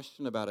be a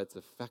question about its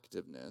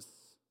effectiveness.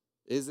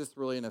 Is this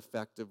really an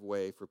effective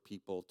way for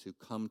people to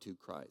come to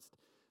Christ?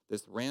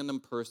 This random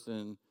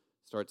person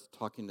starts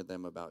talking to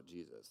them about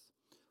Jesus.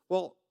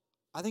 Well,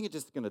 I think it's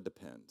just going to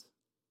depend.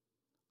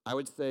 I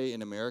would say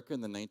in America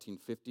in the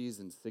 1950s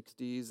and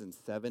 60s and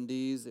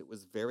 70s, it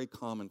was very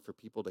common for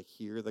people to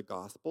hear the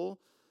gospel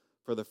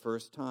for the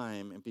first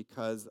time, and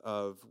because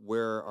of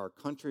where our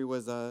country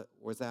was at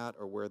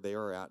or where they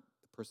are at,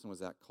 the person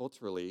was at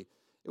culturally,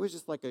 it was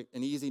just like an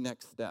easy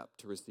next step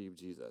to receive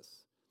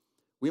Jesus.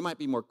 We might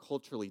be more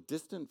culturally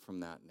distant from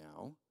that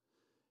now,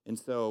 and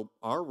so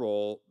our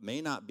role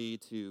may not be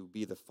to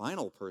be the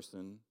final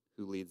person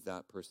who leads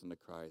that person to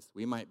Christ.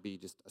 We might be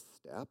just a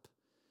step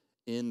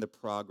in the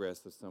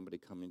progress of somebody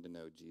coming to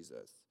know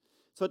Jesus.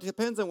 So it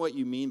depends on what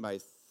you mean by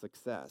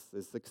success.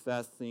 Is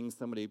success seeing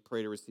somebody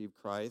pray to receive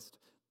Christ?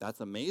 That's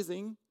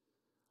amazing,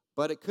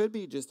 but it could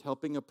be just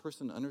helping a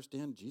person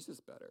understand Jesus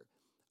better.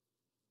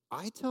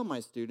 I tell my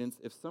students,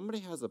 if somebody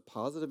has a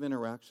positive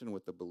interaction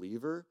with a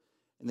believer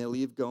and they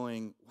leave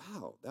going,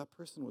 wow, that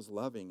person was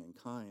loving and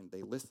kind,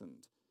 they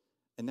listened,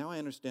 and now I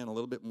understand a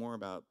little bit more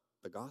about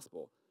the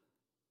gospel,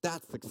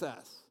 that's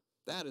success.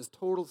 That is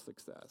total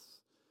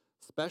success,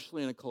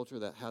 especially in a culture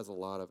that has a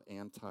lot of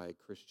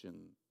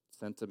anti-Christian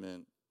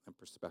sentiment and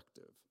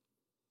perspective.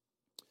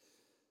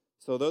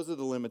 So those are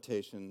the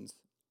limitations.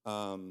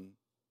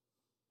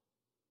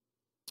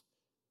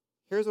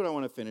 Here's what I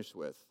want to finish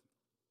with.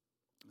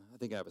 I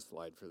think I have a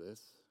slide for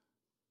this.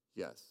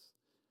 Yes.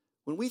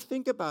 When we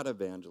think about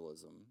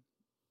evangelism,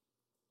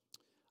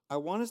 I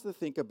want us to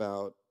think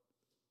about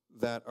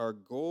that our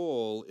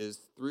goal is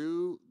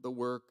through the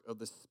work of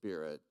the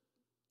Spirit,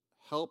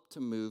 help to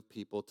move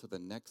people to the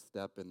next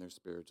step in their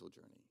spiritual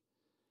journey.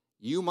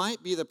 You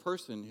might be the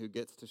person who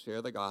gets to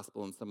share the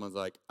gospel and someone's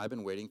like, I've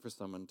been waiting for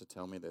someone to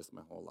tell me this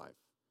my whole life.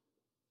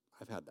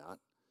 I've had that.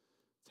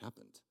 It's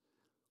happened.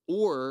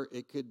 Or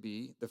it could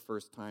be the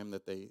first time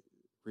that they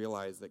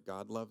realize that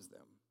God loves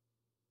them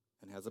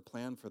and has a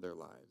plan for their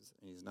lives.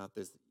 And he's not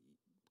this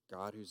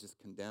God who's just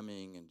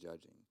condemning and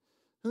judging.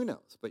 Who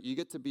knows? But you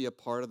get to be a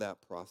part of that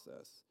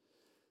process.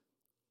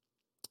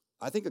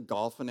 I think a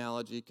golf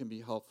analogy can be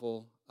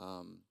helpful.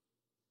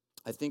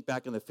 I think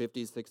back in the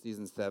 50s, 60s,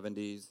 and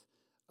 70s,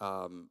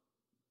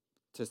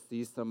 to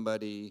see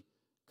somebody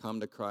come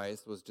to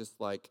Christ was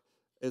just like,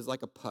 it was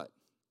like a putt.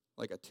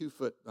 Like a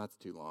 2-foot, that's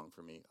too long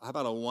for me. How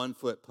about a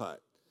 1-foot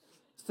putt?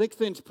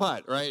 6-inch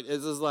putt, right?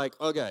 It's just like,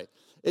 okay.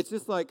 It's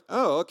just like,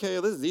 oh, okay,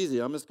 this is easy.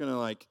 I'm just going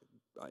to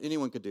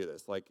anyone could do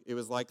this. Like, it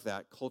was like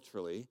that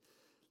culturally.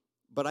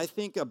 But I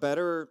think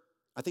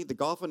the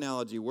golf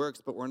analogy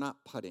works, but we're not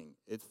putting.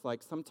 It's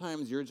like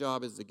sometimes your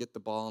job is to get the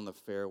ball in the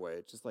fairway.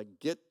 It's just like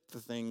get the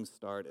thing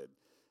started.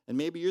 And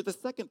maybe you're the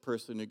second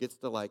person who gets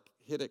to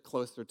hit it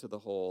closer to the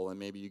hole, and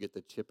maybe you get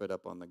to chip it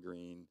up on the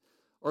green.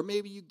 Or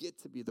maybe you get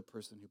to be the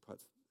person who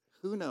puts.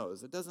 Who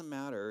knows? It doesn't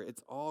matter.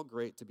 It's all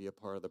great to be a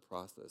part of the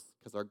process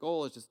because our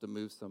goal is just to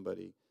move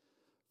somebody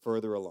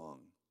further along.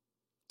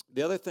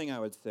 The other thing I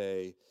would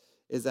say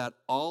is that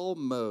all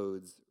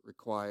modes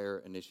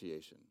require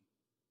initiation.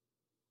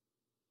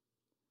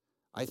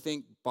 I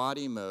think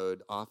body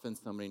mode, often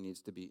somebody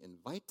needs to be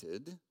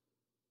invited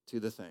to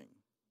the thing.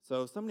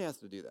 So somebody has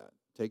to do that.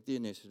 Take the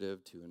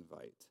initiative to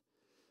invite.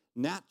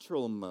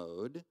 Natural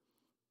mode,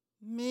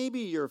 maybe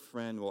your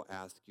friend will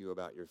ask you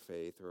about your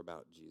faith or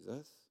about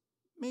Jesus.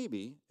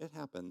 Maybe, it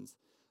happens.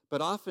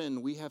 But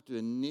often we have to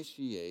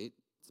initiate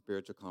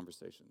spiritual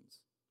conversations.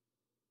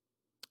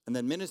 And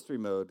then ministry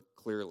mode,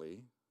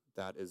 clearly,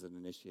 that is an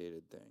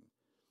initiated thing.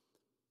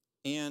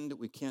 And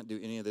we can't do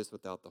any of this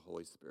without the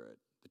Holy Spirit.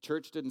 The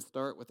church didn't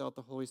start without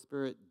the Holy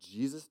Spirit.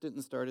 Jesus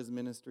didn't start his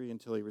ministry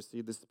until he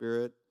received the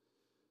Spirit.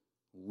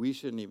 We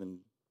shouldn't even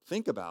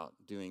think about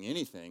doing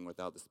anything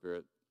without the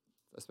Spirit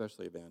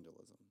especially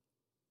evangelism.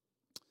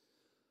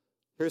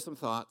 Here's some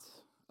thoughts.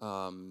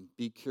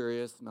 Be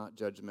curious, not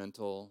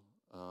judgmental.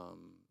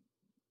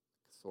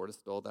 Sort of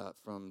stole that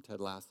from Ted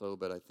Lasso,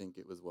 but I think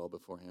it was well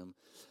before him.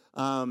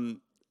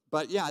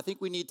 But yeah, I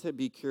think we need to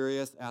be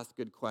curious, ask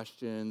good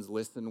questions,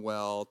 listen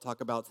well, talk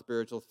about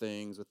spiritual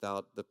things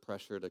without the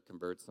pressure to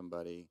convert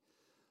somebody.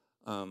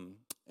 And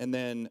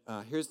then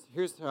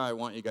here's how I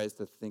want you guys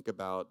to think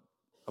about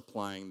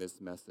applying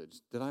this message.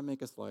 Did I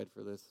make a slide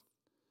for this?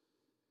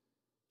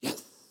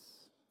 Yes.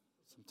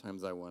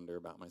 Sometimes I wonder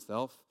about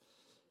myself.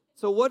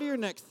 So what are your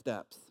next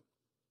steps?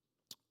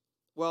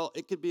 Well,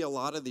 it could be a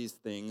lot of these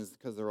things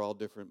because they're all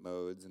different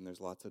modes and there's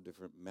lots of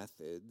different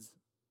methods.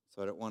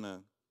 So I don't want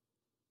to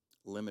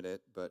limit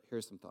it, but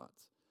here's some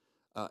thoughts.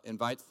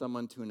 Invite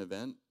someone to an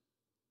event,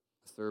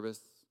 a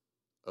service,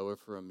 over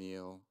for a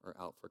meal, or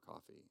out for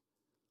coffee.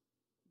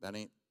 That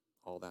ain't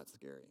all that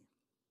scary.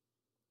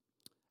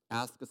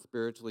 Ask a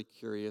spiritually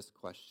curious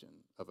question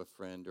of a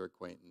friend or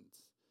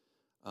acquaintance.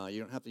 You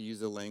don't have to use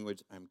the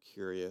language, I'm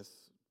curious,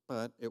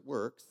 but it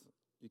works.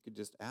 You could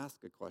just ask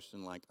a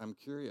question like, I'm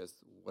curious,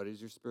 what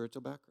is your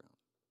spiritual background?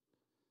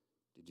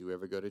 Did you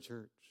ever go to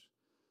church?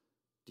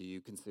 Do you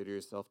consider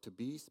yourself to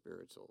be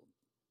spiritual?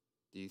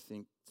 Do you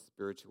think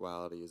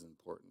spirituality is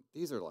important?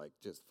 These are like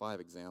just 5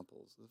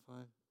 examples. Is it 5?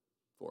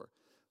 4.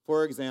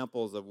 4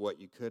 examples of what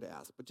you could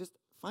ask. But just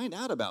find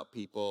out about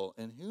people,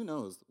 and who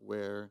knows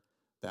where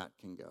that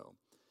can go.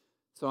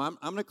 So I'm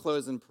going to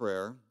close in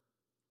prayer.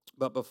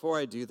 But before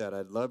I do that,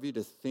 I'd love you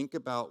to think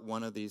about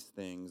one of these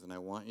things, and I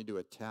want you to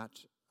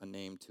attach a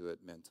name to it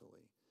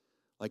mentally.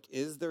 Like,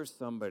 is there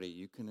somebody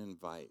you can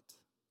invite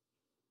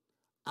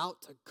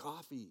out to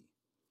coffee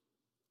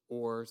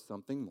or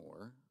something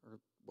more or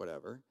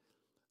whatever?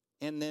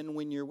 And then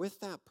when you're with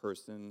that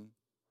person,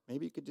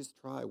 maybe you could just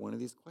try one of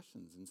these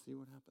questions and see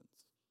what happens.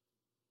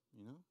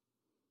 You know?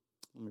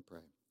 Let me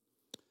pray.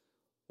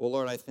 Well,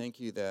 Lord, I thank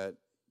you that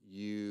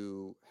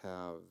you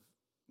have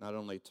not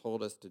only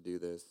told us to do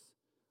this,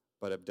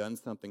 but have done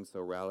something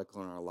so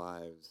radical in our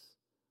lives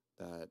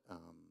that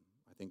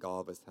I think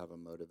all of us have a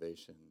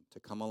motivation to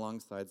come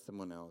alongside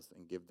someone else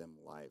and give them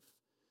life.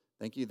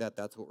 Thank you that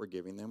that's what we're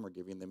giving them. We're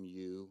giving them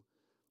you.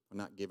 We're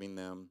not giving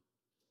them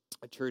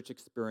a church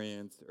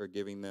experience or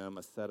giving them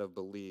a set of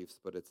beliefs,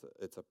 but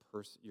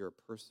you're a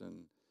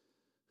person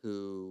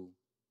who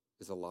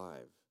is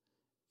alive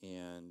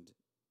and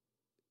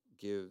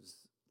gives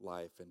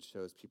life and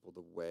shows people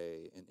the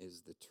way and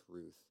is the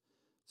truth.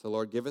 So,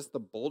 Lord, give us the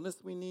boldness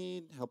we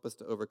need. Help us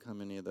to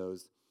overcome any of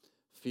those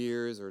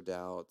fears or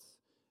doubts.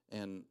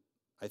 And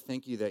I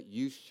thank you that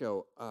you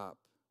show up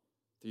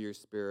through your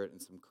Spirit in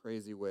some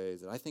crazy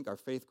ways. And I think our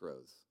faith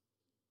grows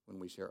when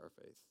we share our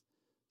faith.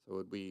 So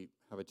would we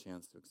have a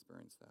chance to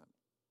experience that?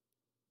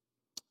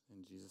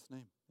 In Jesus'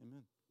 name,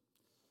 amen.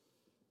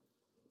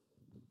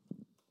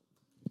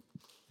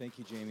 Thank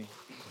you, Jamie.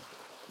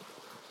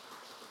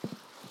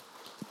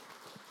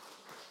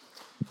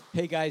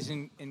 Hey, guys,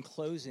 in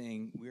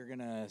closing, we're going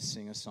to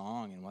sing a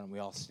song, and why don't we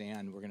all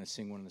stand? We're going to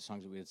sing one of the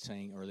songs that we had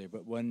sang earlier.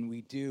 But when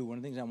we do, one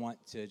of the things I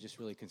want to just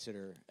really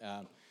consider,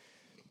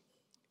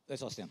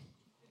 let's all stand.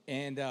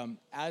 And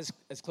as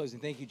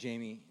closing, thank you,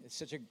 Jamie. It's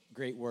such a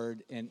great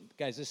word. And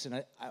guys,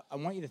 listen, I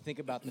want you to think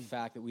about the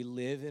fact that we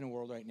live in a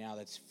world right now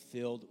that's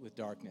filled with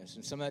darkness.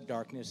 And some of that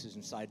darkness is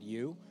inside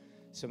you.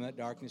 Some of that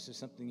darkness is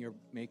something you're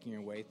making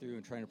your way through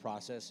and trying to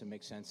process and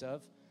make sense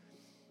of.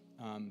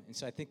 And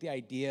so I think the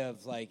idea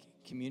of like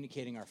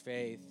communicating our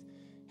faith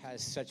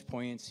has such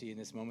poignancy in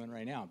this moment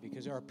right now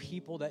because there are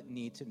people that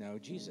need to know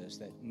Jesus,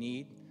 that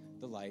need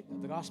the light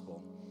of the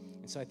gospel.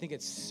 And so I think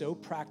it's so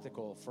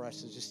practical for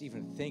us to just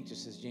even think,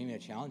 just as Jamie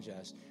had challenged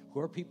us, who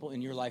are people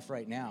in your life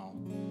right now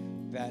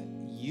that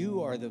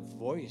you are the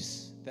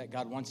voice that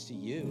God wants to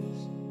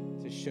use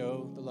to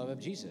show the love of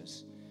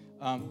Jesus.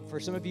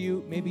 For some of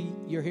you, maybe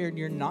you're here and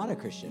you're not a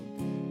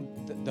Christian.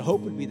 The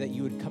hope would be that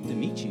you would come to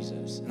meet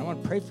Jesus. And I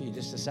want to pray for you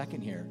just a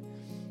second here.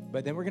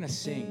 But then we're going to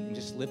sing and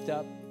just lift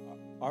up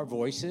our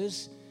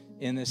voices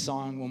in this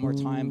song one more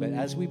time. But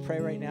as we pray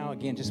right now,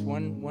 again, just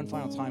one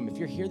final time. If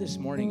you're here this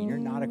morning and you're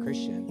not a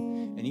Christian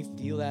and you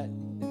feel that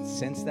and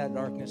sense that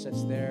darkness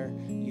that's there,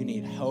 you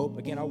need hope.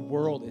 Again, our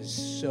world is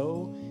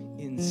so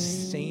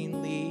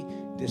insanely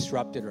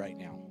disrupted right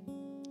now.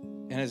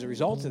 And as a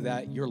result of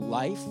that, your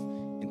life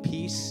and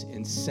peace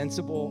and sense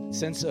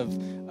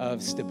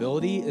of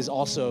stability is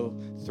also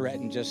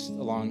threatened just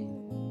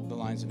along the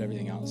lines of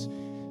everything else.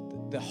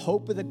 The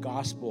hope of the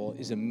gospel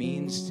is a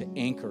means to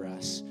anchor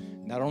us,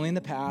 not only in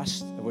the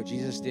past of what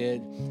Jesus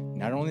did,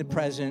 not only in the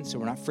present, so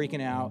we're not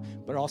freaking out,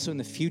 but also in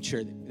the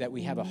future that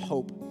we have a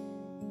hope.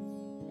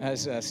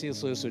 As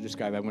C.S. Lewis would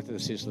describe, I went to the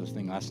C.S. Lewis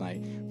thing last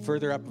night,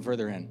 further up and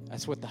further in.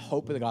 That's what the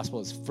hope of the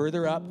gospel is.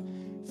 Further up,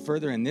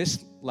 further in.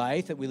 This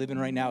life that we live in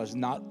right now is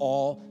not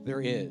all there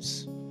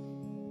is.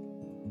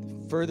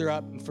 Further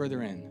up and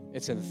further in.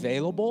 It's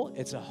available.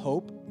 It's a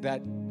hope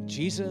that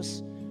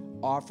Jesus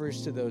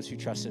offers to those who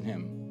trust in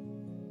him.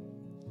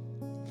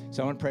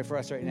 So I want to pray for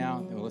us right now,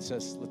 and let's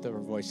just lift up our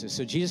voices.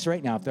 So Jesus,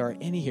 right now, if there are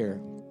any here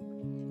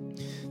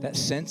that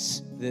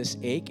sense this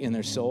ache in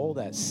their soul,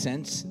 that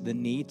sense the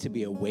need to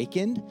be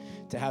awakened,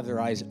 to have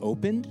their eyes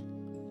opened,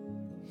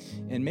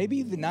 and maybe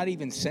even not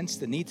even sense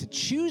the need to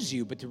choose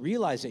you, but to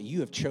realize that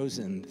you have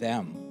chosen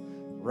them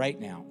right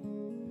now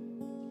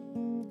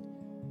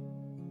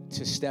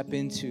to step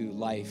into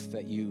life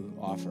that you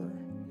offer.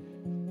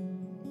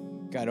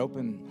 God,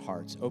 open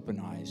hearts, open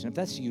eyes. And if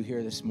that's you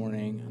here this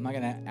morning, I'm not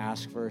going to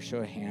ask for a show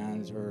of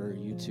hands or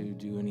you to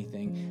do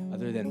anything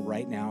other than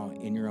right now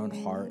in your own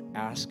heart,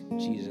 ask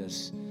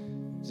Jesus,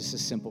 just a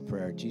simple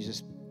prayer.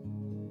 Jesus,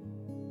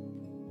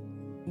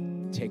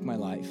 take my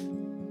life,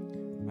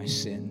 my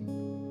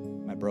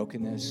sin, my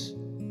brokenness,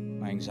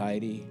 my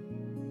anxiety,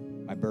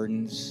 my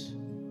burdens,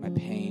 my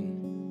pain.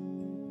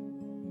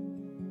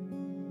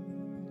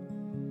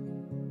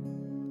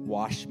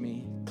 Wash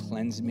me,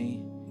 cleanse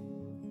me,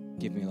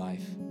 give me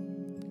life.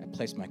 I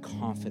place my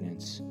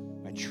confidence,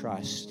 my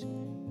trust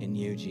in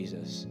you,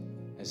 Jesus,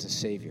 as the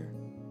Savior.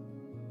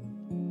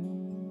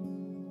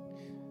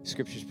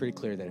 Scripture is pretty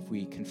clear that if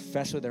we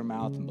confess with our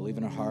mouth and believe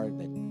in our heart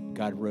that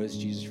God rose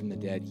Jesus from the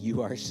dead,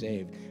 you are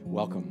saved.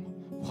 Welcome.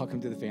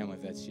 Welcome to the family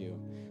if that's you.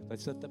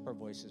 Let's lift up our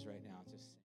voices right now.